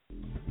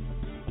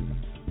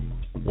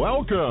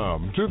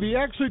Welcome to the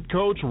Exit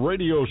Coach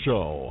Radio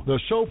Show, the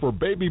show for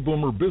baby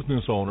boomer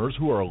business owners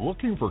who are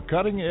looking for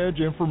cutting-edge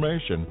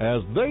information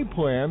as they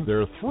plan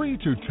their 3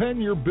 to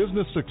 10-year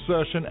business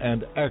succession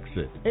and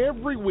exit.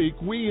 Every week,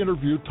 we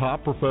interview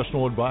top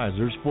professional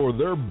advisors for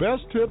their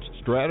best tips,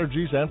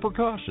 strategies, and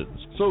precautions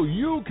so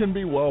you can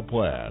be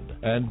well-planned.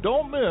 And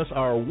don't miss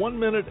our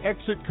 1-minute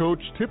Exit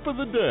Coach tip of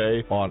the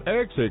day on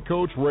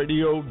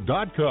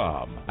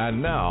ExitCoachRadio.com.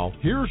 And now,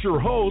 here's your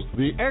host,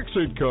 the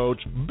Exit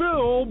Coach,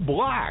 Bill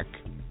Black.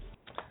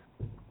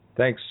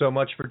 Thanks so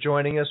much for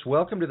joining us.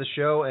 Welcome to the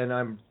show, and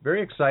I'm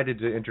very excited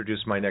to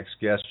introduce my next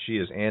guest. She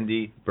is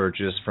Andy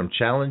Burgess from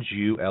Challenge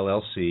U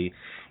LLC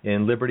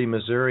in Liberty,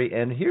 Missouri.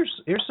 And here's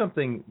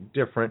something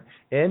different.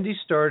 Andy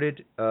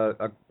started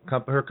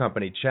her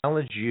company,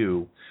 Challenge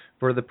U,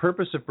 for the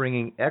purpose of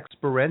bringing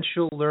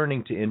experiential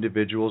learning to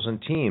individuals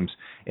and teams.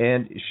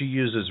 And she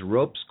uses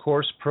ropes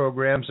course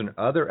programs and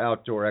other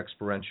outdoor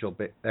experiential,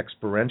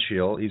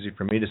 easy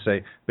for me to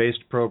say,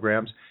 based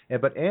programs.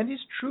 But Andy's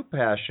true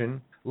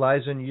passion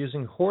lies in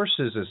using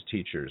horses as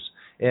teachers.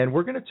 And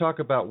we're going to talk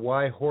about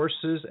why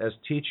horses as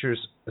teachers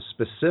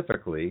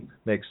specifically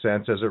make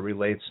sense as it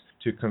relates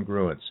to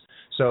congruence.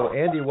 So,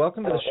 Andy,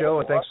 welcome to the show,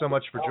 and thanks so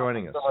much for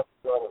joining us.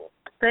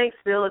 Thanks,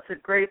 Bill. It's a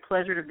great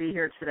pleasure to be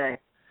here today.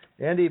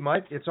 Andy,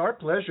 it's our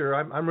pleasure.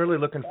 I'm really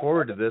looking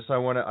forward to this.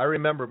 I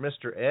remember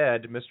Mr.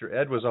 Ed. Mr.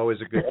 Ed was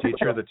always a good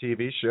teacher, the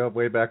TV show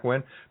way back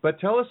when. But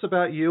tell us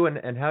about you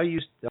and how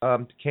you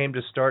came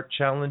to start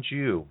Challenge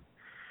U.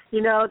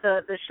 You know,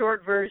 the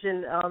short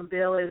version,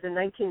 Bill, is in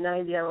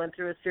 1990 I went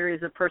through a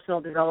series of personal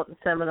development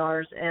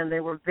seminars, and they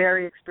were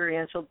very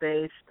experiential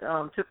based,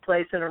 took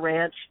place in a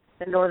ranch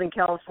in Northern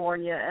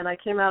California, and I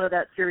came out of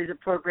that series of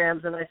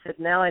programs and I said,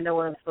 now I know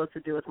what I'm supposed to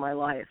do with my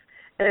life.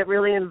 And it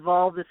really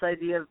involved this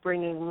idea of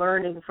bringing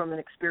learning from an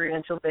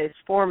experiential-based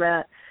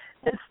format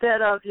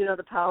instead of,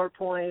 the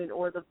PowerPoint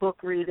or the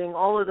book reading.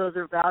 All of those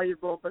are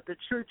valuable, but the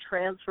true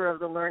transfer of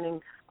the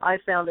learning, I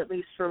found, at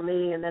least for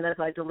me, and then as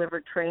I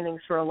delivered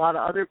trainings for a lot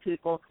of other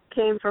people,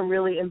 came from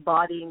really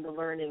embodying the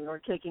learning or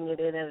taking it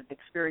in at an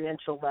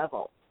experiential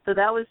level. So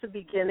that was the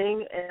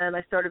beginning, and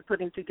I started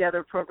putting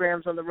together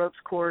programs on the ropes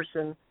course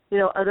and,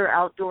 other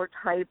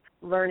outdoor-type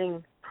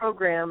learning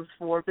programs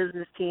for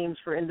business teams,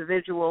 for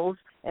individuals.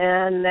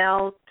 And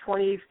now,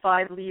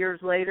 25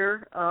 years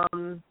later,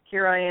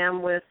 here I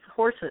am with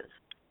horses.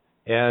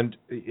 And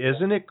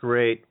isn't it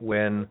great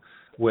when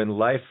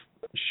life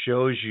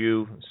shows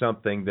you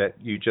something that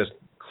you just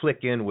click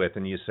in with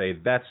and you say,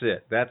 that's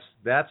it, that's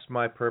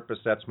my purpose,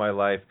 that's my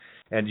life,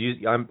 and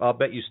I'll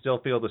bet you still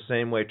feel the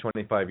same way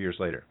 25 years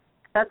later.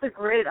 That's a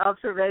great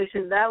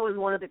observation. That was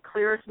one of the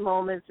clearest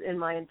moments in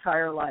my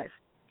entire life.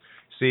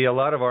 See, a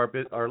lot of our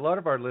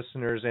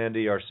listeners,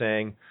 Andy, are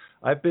saying,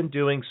 I've been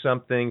doing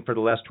something for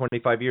the last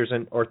 25 years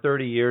or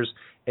 30 years,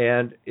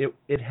 and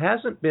it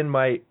hasn't been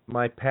my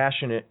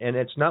passion, and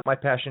it's not my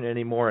passion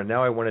anymore, and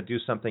now I want to do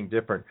something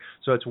different.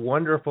 So it's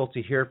wonderful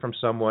to hear from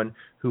someone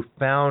who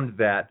found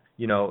that,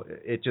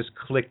 it just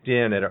clicked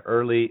in at an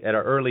early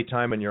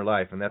time in your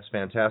life, and that's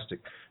fantastic.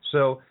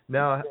 So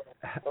now,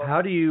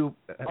 how do you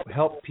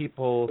help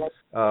people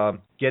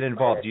get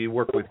involved? Do you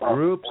work with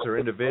groups or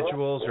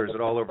individuals, or is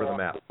it all over the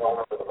map?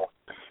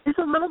 It's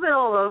a little bit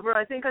all over.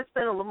 I think I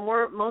spend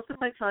most of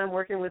my time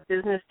working with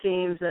business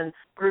teams and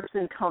groups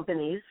and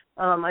companies.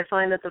 I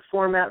find that the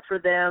format for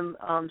them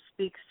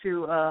speaks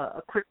to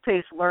a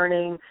quick-paced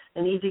learning,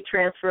 an easy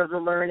transfer of the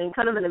learning,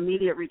 kind of an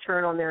immediate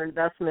return on their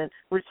investment,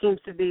 which seems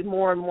to be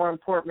more and more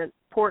important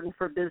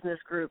for business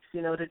groups,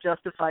 to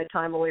justify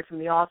time away from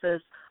the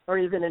office or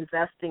even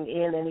investing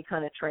in any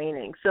kind of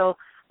training. So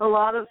a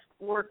lot of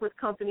work with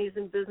companies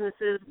and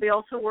businesses. We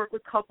also work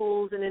with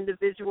couples and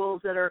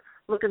individuals that are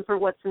looking for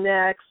what's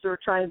next or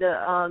trying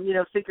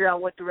to, figure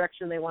out what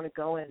direction they want to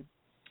go in.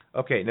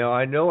 Okay, now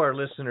I know our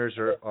listeners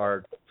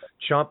are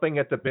chomping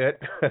at the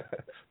bit,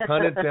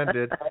 pun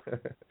intended,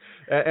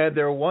 and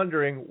they're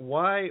wondering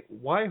why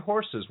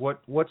horses?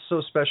 What's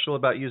so special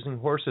about using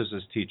horses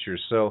as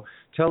teachers? So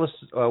tell us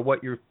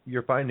what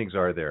your findings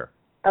are there.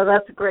 Oh,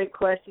 that's a great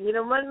question.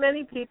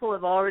 Many people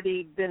have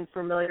already been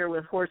familiar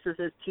with horses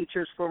as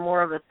teachers for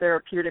more of a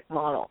therapeutic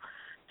model.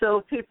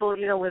 So people,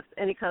 with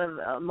any kind of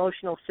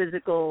emotional,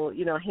 physical,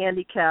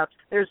 handicaps,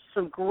 there's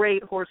some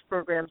great horse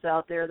programs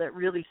out there that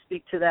really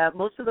speak to that.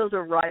 Most of those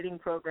are riding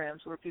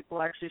programs where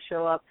people actually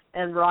show up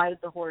and ride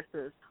the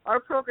horses. Our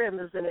program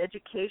is an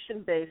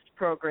education-based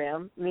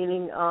program,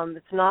 meaning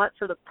it's not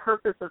for the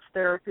purpose of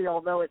therapy,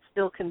 although it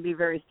still can be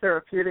very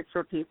therapeutic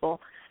for people.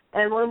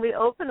 And when we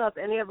open up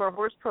any of our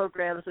horse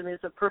programs,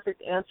 it's a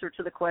perfect answer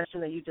to the question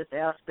that you just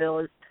asked, Bill,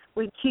 is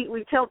we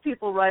tell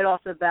people right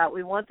off the bat,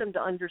 we want them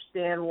to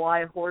understand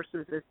why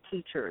horses as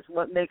teachers,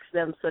 what makes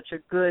them such a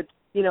good,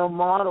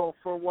 model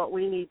for what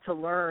we need to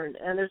learn.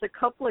 And there's a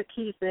couple of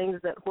key things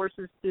that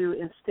horses do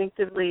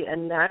instinctively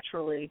and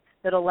naturally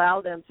that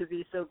allow them to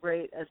be so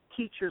great as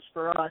teachers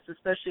for us,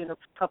 especially in a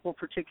couple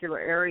particular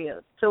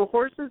areas. So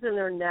horses in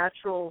their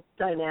natural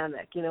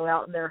dynamic,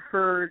 out in their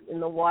herd, in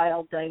the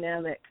wild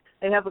dynamic,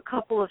 they have a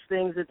couple of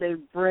things that they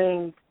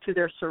bring to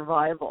their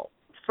survival.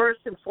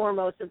 first and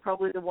foremost, and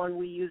probably the one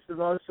we use the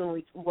most when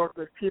we work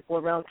with people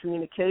around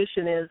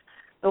communication, is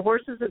the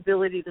horse's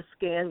ability to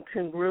scan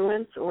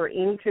congruence or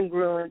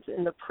incongruence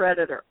in the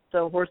predator.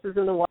 So horses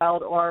in the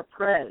wild are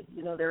prey.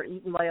 They're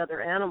eaten by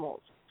other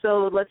animals.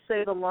 So let's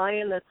say the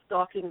lion that's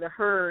stalking the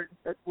herd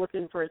that's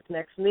looking for its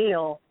next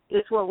meal,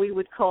 it's what we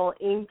would call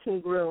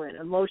incongruent,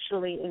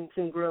 emotionally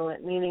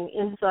incongruent, meaning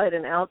inside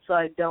and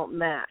outside don't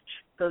match.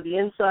 So the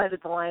inside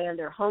of the lion,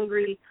 they're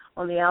hungry.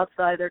 On the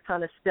outside, they're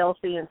kind of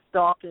stealthy and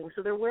stalking.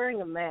 So they're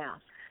wearing a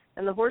mask.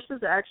 And the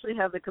horses actually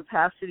have the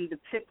capacity to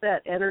pick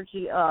that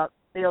energy up.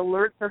 They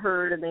alert the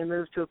herd, and they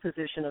move to a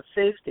position of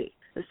safety.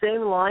 The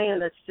same lion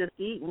that's just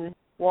eaten,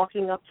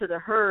 walking up to the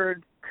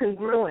herd,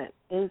 congruent.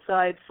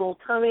 Inside full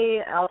tummy,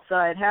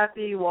 outside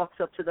happy, walks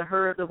up to the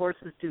herd. The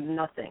horses do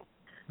nothing.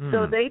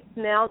 So they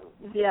now,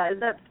 isn't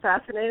that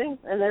fascinating?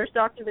 And there's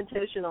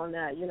documentation on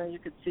that. You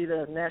could see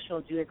the National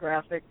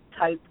Geographic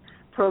type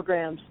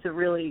programs to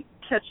really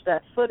catch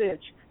that footage.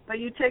 But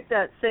you take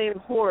that same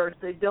horse,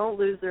 they don't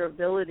lose their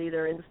ability,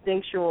 their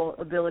instinctual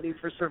ability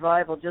for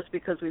survival just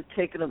because we've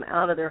taken them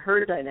out of their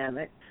herd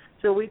dynamic.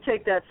 So we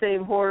take that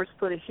same horse,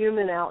 put a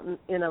human out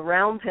in a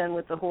round pen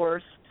with the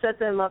horse, set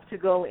them up to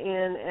go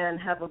in and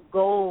have a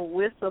goal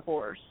with the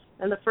horse.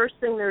 And the first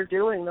thing they're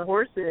doing, the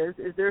horse is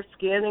they're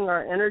scanning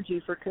our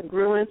energy for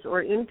congruence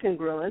or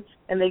incongruence,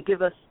 and they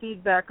give us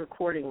feedback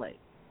accordingly.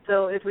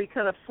 So if we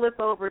kind of flip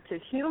over to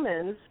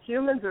humans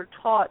are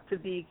taught to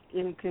be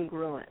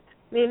incongruent.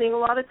 Meaning a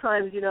lot of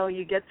times,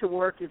 you get to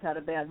work, you've had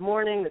a bad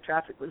morning, the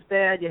traffic was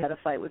bad, you had a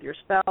fight with your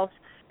spouse,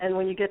 and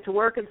when you get to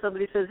work and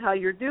somebody says how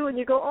you're doing,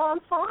 you go, oh,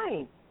 I'm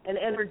fine. And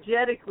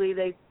energetically,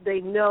 they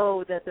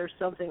know that there's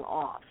something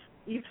off.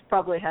 You've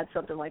probably had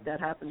something like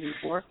that happen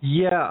before.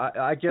 Yeah,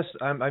 I guess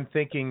I'm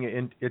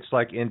thinking it's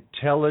like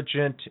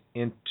intelligent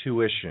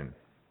intuition.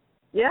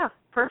 Yeah,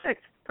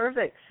 perfect.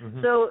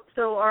 Mm-hmm.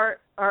 So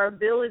our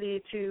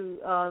ability to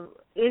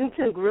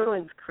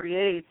incongruence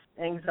creates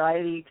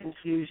anxiety,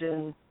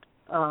 confusion,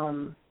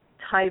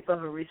 type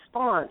of a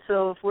response.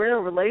 So if we're in a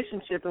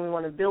relationship and we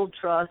want to build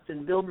trust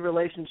and build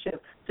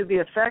relationship to be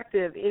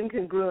effective,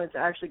 incongruence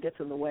actually gets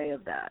in the way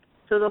of that.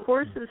 So the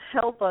horses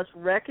help us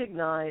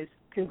recognize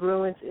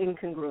congruence,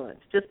 incongruence,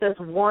 just as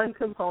one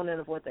component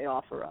of what they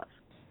offer us.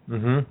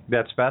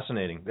 That's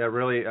fascinating. It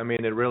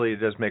really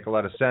does make a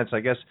lot of sense. I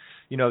guess,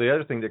 the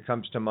other thing that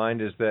comes to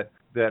mind is that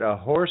a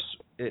horse,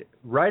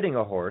 riding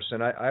a horse,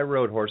 and I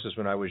rode horses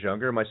when I was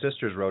younger. My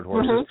sisters rode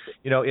horses.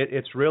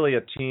 It's really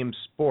a team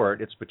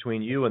sport. It's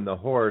between you and the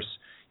horse.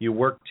 You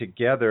work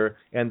together,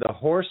 and the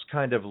horse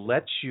kind of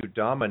lets you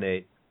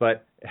dominate,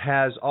 but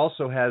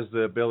also has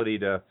the ability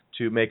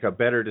to make a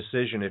better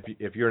decision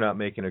if you're not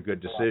making a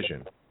good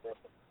decision.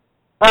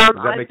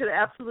 I could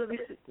absolutely,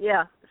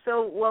 yeah.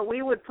 So what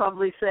we would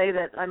probably say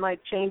that I might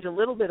change a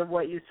little bit of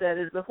what you said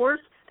is the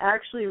horse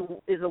actually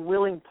is a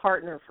willing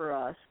partner for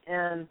us.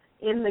 And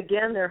in,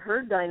 again, their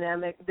herd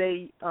dynamic,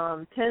 they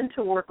tend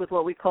to work with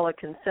what we call a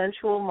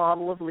consensual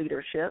model of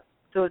leadership.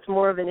 So it's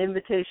more of an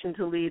invitation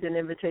to lead, an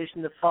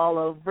invitation to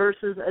follow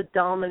versus a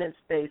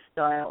dominance-based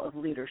style of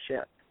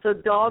leadership. So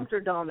dogs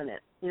are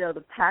dominant.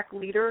 The pack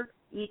leader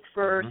eats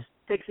first,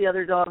 takes the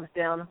other dogs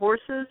down.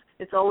 Horses,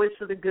 it's always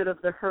for the good of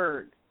the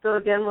herd. So,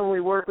 again, when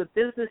we work with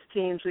business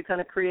teams, we kind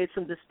of create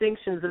some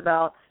distinctions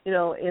about, in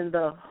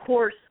the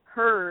horse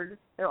herd,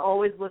 they're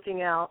always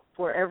looking out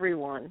for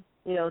everyone,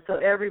 so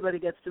everybody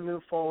gets to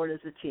move forward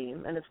as a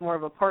team, and it's more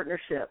of a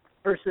partnership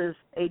versus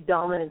a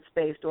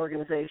dominance-based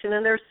organization.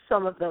 And there's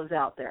some of those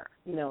out there,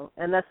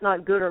 and that's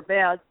not good or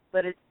bad,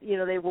 but it's,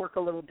 they work a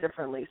little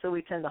differently. So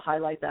we tend to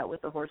highlight that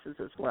with the horses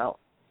as well.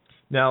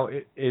 Now,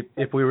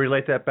 if we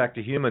relate that back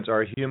to humans,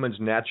 are humans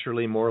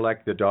naturally more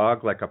like the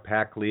dog, like a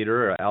pack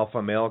leader, or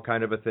alpha male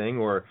kind of a thing,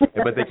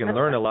 but they can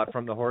learn a lot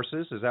from the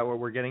horses? Is that what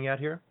we're getting at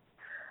here?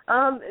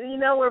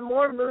 We're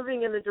more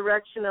moving in the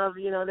direction of,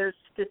 there's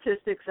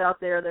statistics out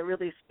there that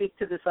really speak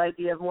to this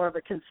idea of more of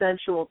a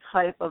consensual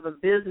type of a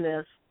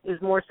business is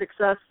more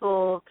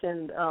successful,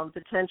 can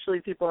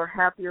potentially people are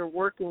happier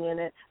working in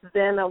it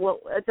than what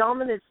a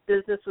dominance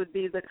business would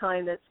be, the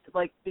kind that's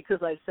like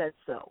because I said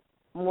so.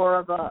 More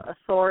of a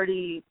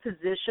authority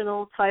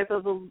positional type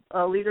of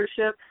a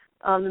leadership.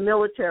 The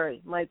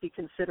military might be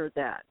considered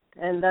that.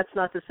 And that's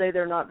not to say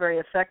they're not very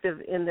effective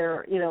in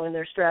their, in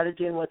their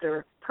strategy and what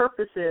their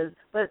purpose is,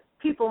 but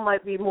people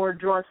might be more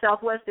drawn.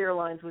 Southwest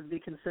Airlines would be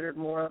considered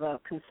more of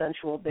a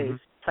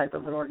consensual-based type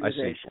of an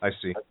organization. I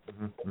see.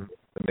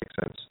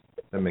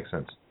 That makes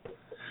sense.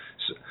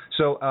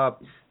 So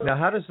now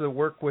how does the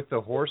work with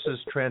the horses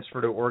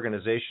transfer to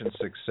organization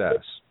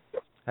success?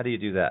 How do you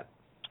do that?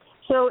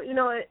 So, in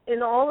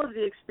all of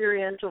the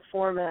experiential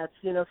formats,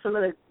 some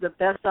of the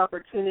best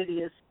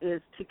opportunity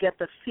is to get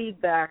the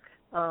feedback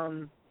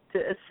to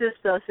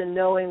assist us in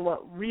knowing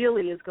what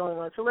really is going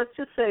on. So let's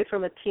just say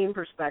from a team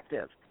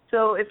perspective.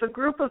 So if a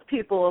group of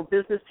people, a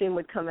business team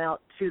would come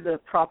out to the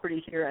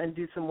property here and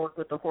do some work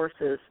with the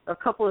horses, a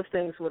couple of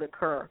things would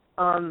occur.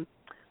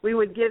 We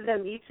would give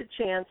them each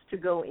a chance to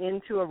go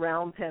into a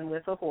round pen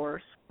with a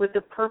horse with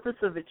the purpose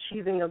of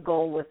achieving a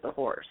goal with the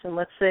horse. And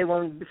let's say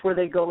before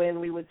they go in,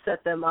 we would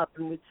set them up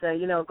and we'd say,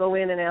 go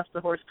in and ask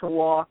the horse to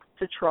walk,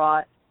 to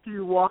trot,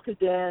 to walk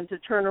again, to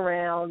turn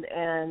around,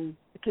 and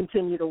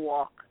continue to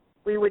walk.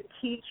 We would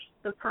teach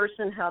the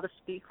person how to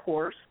speak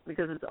horse,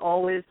 because it's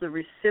always the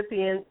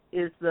recipient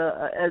is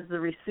as the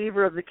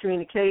receiver of the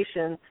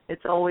communication,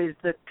 it's always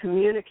the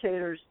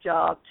communicator's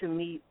job to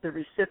meet the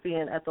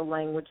recipient at the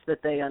language that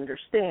they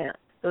understand.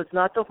 So it's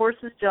not the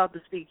horse's job to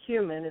speak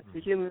human, it's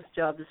the human's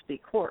job to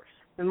speak horse.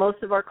 And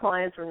most of our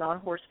clients are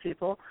not horse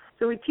people,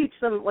 so we teach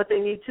them what they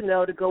need to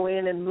know to go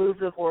in and move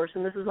the horse,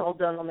 and this is all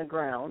done on the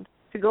ground,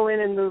 to go in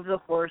and move the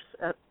horse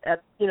at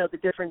the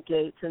different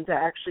gates and to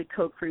actually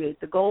co-create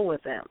the goal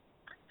with them.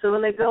 So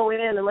when they go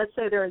in, and let's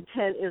say their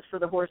intent is for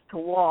the horse to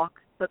walk,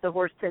 but the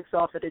horse takes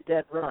off at a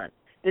dead run.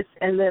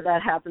 And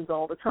that happens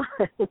all the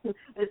time.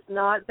 It's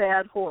not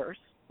bad horse.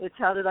 It's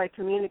how did I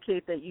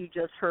communicate that you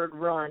just heard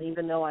run,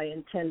 even though I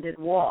intended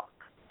walk.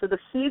 So the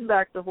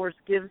feedback the horse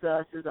gives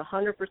us is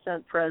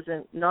 100%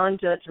 present,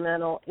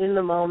 non-judgmental, in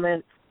the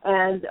moment,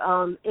 and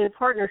in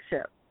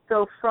partnership.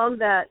 So from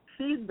that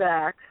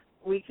feedback,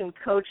 we can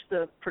coach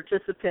the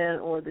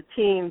participant or the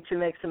team to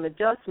make some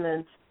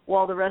adjustments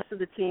while the rest of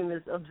the team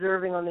is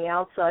observing on the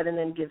outside and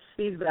then gives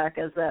feedback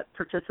as that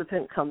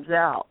participant comes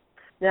out.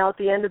 Now, at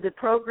the end of the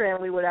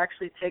program, we would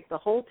actually take the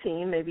whole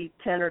team, maybe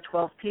 10 or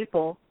 12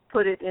 people,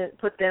 put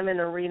them in an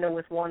arena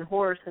with one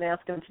horse and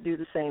ask them to do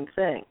the same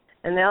thing.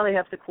 And now they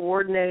have to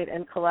coordinate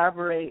and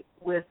collaborate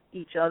with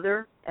each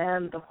other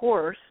and the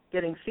horse,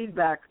 getting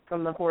feedback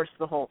from the horse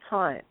the whole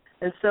time.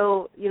 And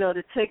so,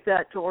 to take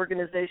that to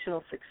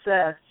organizational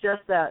success,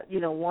 just that,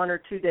 1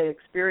 or 2 day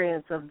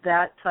experience of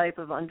that type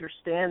of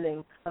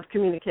understanding of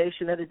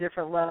communication at a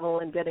different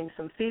level and getting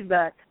some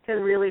feedback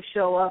can really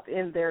show up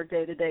in their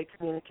day-to-day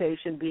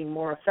communication being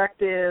more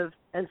effective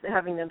and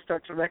having them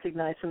start to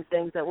recognize some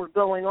things that were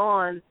going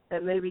on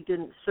that maybe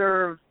didn't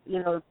serve,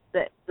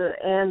 the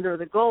end or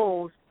the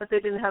goals, but they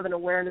didn't have an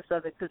awareness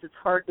of it because it's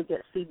hard to get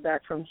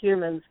feedback from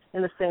humans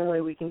in the same way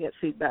we can get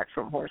feedback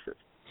from horses.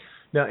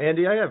 Now,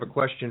 Andy, I have a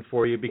question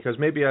for you because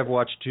maybe I've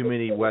watched too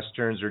many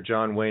Westerns or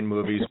John Wayne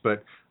movies,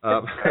 but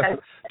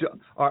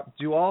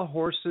do all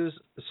horses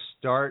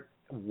start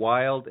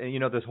wild?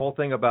 And, this whole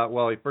thing about,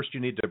 first you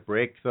need to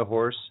break the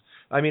horse.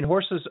 I mean,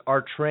 horses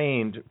are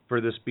trained for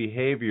this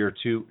behavior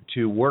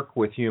to work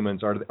with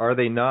humans. Are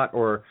they not?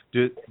 Or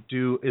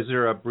is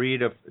there a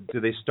breed of, do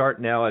they start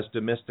now as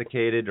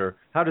domesticated? Or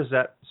how does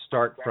that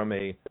start from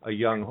a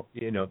young,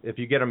 if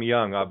you get them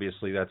young,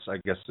 obviously I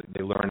guess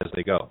they learn as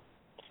they go.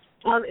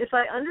 If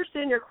I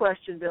understand your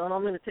question, Bill, and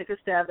I'm going to take a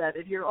stab at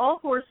it, all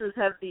horses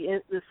have the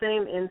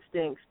same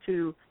instincts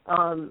to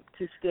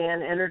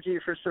scan energy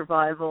for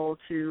survival,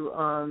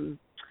 to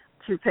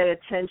pay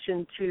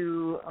attention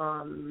to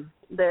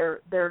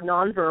their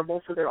nonverbal,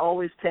 so they're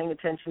always paying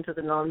attention to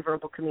the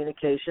nonverbal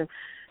communication.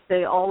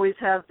 They always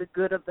have the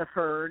good of the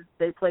herd.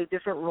 They play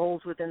different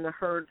roles within the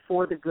herd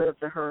for the good of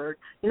the herd.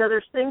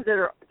 There's things that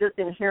are just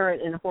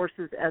inherent in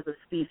horses as a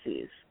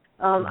species.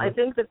 I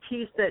think the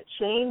piece that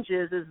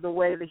changes is the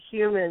way the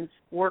humans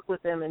work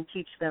with them and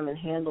teach them and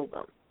handle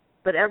them.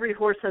 But every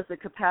horse has the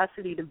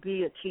capacity to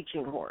be a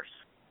teaching horse.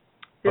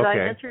 Did I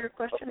answer your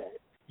question?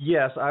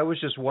 Yes, I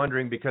was just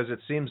wondering because it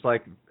seems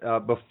like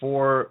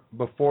before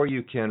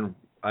you can,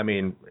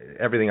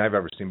 everything I've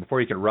ever seen,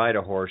 before you can ride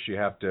a horse, you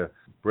have to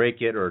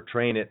break it or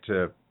train it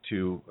to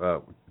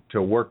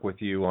work with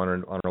you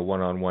on a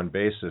one-on-one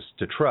basis,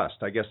 to trust.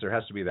 I guess there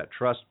has to be that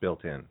trust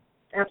built in.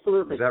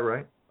 Absolutely. Is that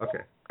right?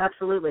 Okay.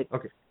 Absolutely.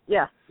 Okay.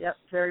 Yeah. Yep.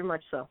 Very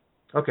much so.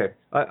 Okay.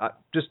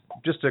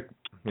 Just a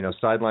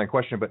sideline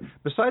question, but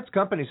besides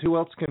companies, who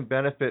else can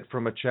benefit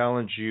from a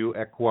Challenge U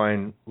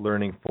equine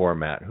learning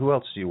format? Who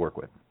else do you work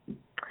with?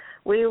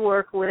 We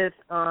work with,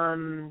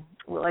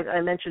 like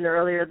I mentioned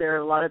earlier, there are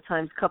a lot of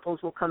times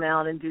couples will come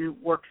out and do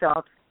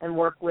workshops and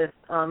work with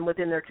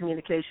within their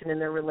communication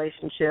and their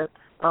relationship.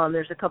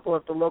 There's a couple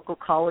of the local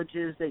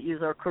colleges that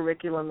use our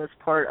curriculum as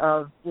part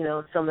of,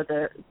 some of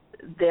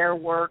their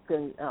work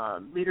and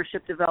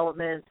leadership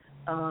development.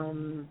 A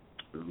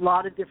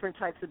lot of different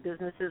types of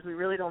businesses. We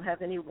really don't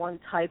have any one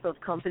type of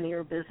company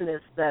or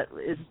business that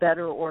is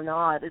better or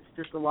not. It's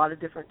just a lot of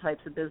different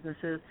types of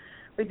businesses.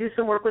 We do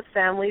some work with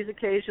families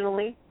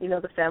occasionally.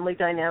 The family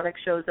dynamic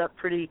shows up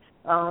pretty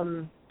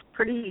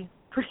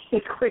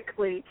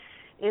quickly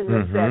in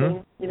the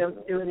setting,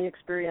 doing the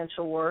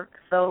experiential work.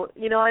 So,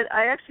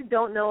 I actually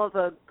don't know of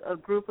a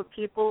group of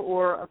people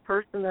or a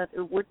person that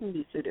it wouldn't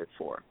be suited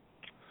for.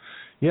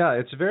 Yeah,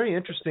 it's a very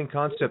interesting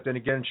concept. And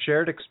again,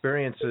 shared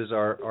experiences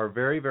are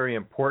very, very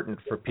important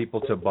for people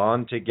to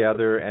bond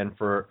together. And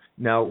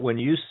now, when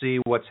you see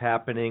what's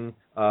happening,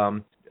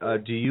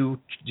 do you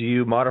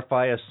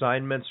modify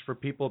assignments for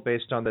people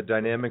based on the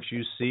dynamics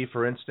you see?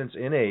 For instance,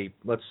 in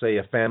let's say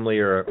a family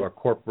or a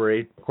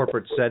corporate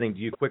setting, do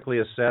you quickly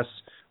assess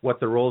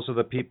what the roles of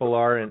the people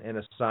are and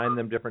assign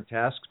them different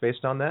tasks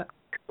based on that?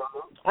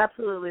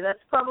 Absolutely. That's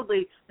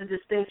probably the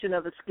distinction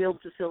of a skilled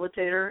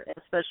facilitator,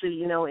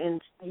 especially, in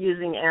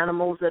using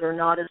animals that are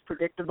not as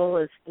predictable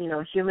as,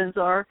 humans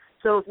are.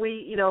 So if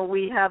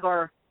we have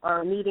our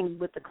meeting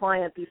with the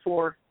client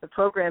before the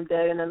program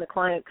day, and then the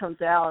client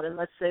comes out, and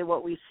let's say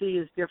what we see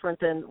is different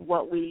than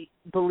what we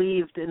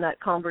believed in that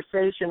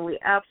conversation, we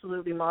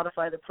absolutely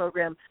modify the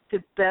program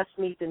to best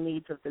meet the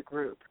needs of the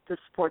group, to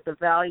support the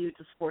value,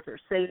 to support their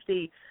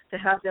safety, to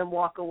have them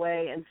walk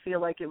away and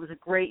feel like it was a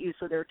great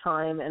use of their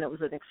time and it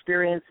was an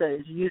experience that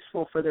is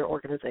useful for their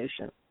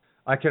organization.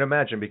 I can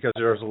imagine, because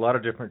there's a lot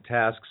of different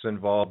tasks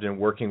involved in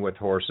working with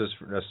horses.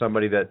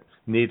 Somebody that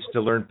needs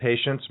to learn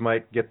patience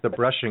might get the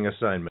brushing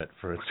assignment,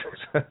 for instance,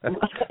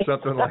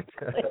 something like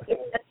that.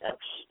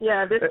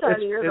 Yeah, this time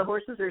of year the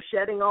horses are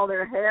shedding all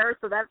their hair,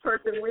 so that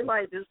person, we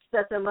might just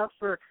set them up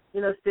for,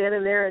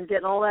 standing there and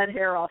getting all that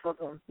hair off of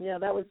them. Yeah,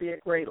 that would be a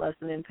great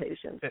lesson in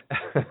patience.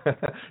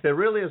 It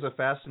really is a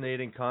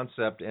fascinating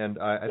concept, and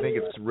I think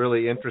it's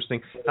really interesting.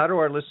 How do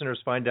our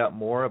listeners find out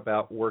more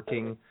about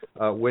working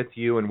with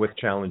you and with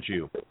Challenge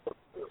U?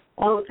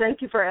 Oh,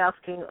 thank you for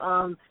asking.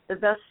 The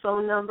best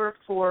phone number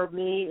for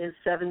me is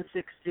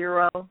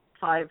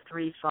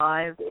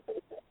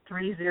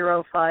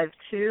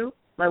 760-535-3052.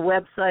 My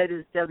website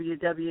is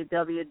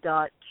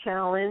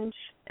www.challenge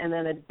and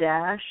then a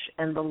dash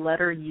and the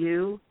letter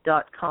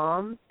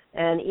U.com.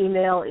 And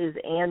email is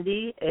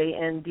Andi,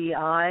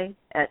 ANDI,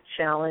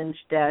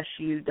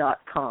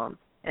 @challenge-u.com.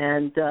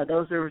 And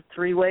those are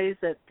 3 ways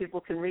that people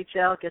can reach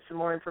out, get some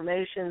more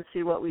information,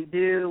 see what we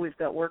do. We've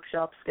got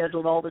workshops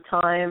scheduled all the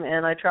time,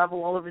 and I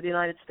travel all over the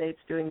United States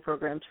doing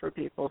programs for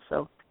people.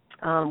 So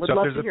would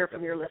love to hear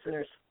from your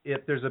listeners.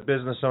 If there's a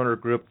business owner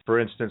group, for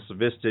instance,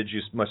 Vistage,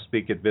 you must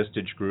speak at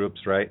Vistage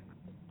groups, right?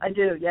 I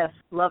do, yes.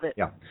 Love it.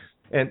 Yeah.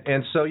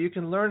 And so you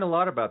can learn a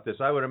lot about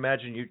this. I would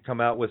imagine you'd come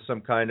out with some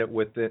kind of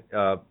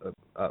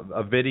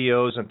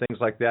videos and things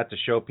like that to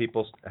show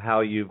people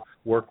how you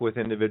work with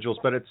individuals.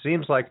 But it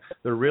seems like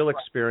the real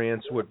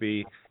experience would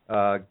be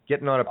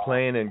getting on a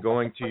plane and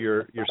going to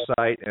your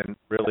site and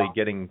really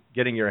getting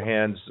your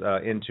hands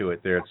into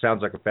it there. It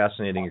sounds like a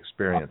fascinating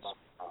experience.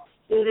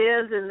 It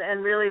is,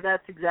 and really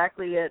that's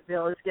exactly it,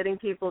 Bill. It's getting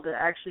people to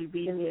actually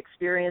be in the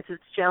experience.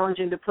 It's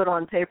challenging to put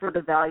on paper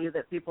the value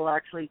that people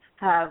actually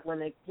have when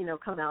they,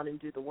 come out and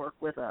do the work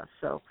with us.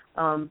 So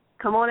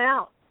come on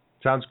out.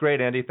 Sounds great,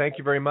 Andi. Thank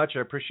you very much.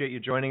 I appreciate you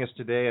joining us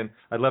today, and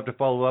I'd love to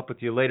follow up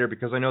with you later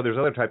because I know there's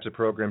other types of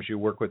programs you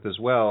work with as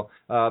well.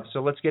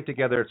 So let's get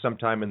together at some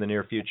time in the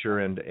near future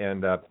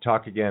and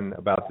talk again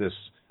about this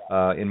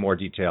in more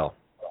detail.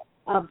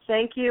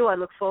 Thank you. I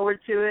look forward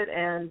to it,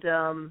 and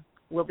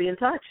we'll be in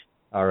touch.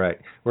 All right.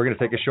 We're going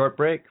to take a short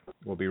break.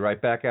 We'll be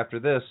right back after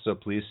this, so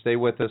please stay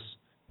with us.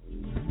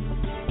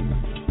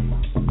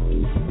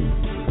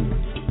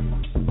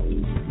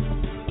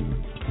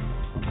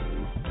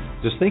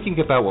 Does thinking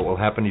about what will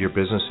happen to your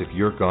business if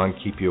you're gone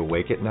keep you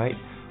awake at night?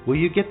 Will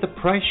you get the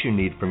price you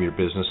need from your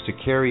business to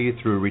carry you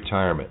through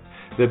retirement?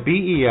 The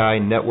BEI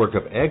network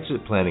of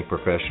exit planning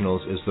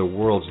professionals is the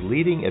world's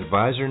leading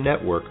advisor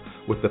network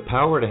with the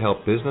power to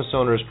help business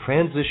owners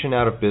transition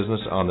out of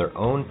business on their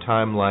own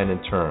timeline and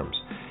terms.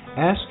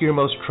 Ask your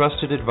most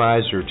trusted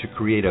advisor to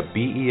create a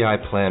BEI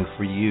plan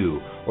for you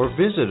or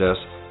visit us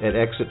at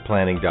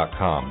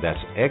exitplanning.com.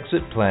 That's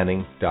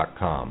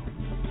exitplanning.com.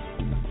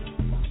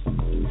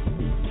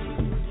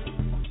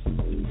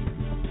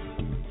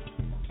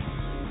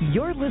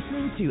 You're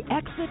listening to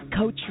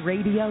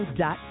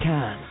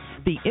ExitCoachRadio.com,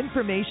 the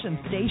information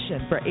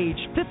station for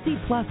age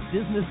 50-plus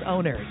business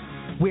owners,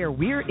 where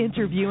we're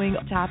interviewing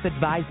top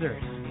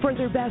advisors for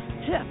their best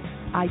tips,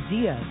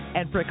 ideas,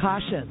 and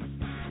precautions,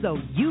 so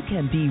you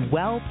can be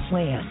well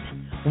planned.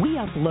 We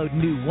upload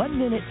new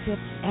 1-minute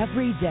tips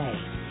every day.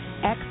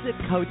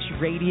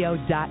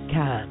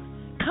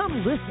 ExitCoachRadio.com.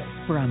 Come listen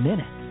for a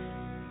minute.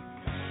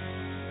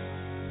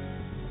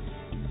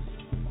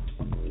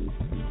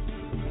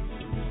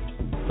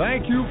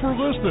 Thank you for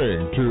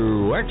listening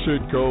to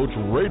Exit Coach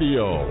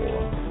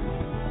Radio.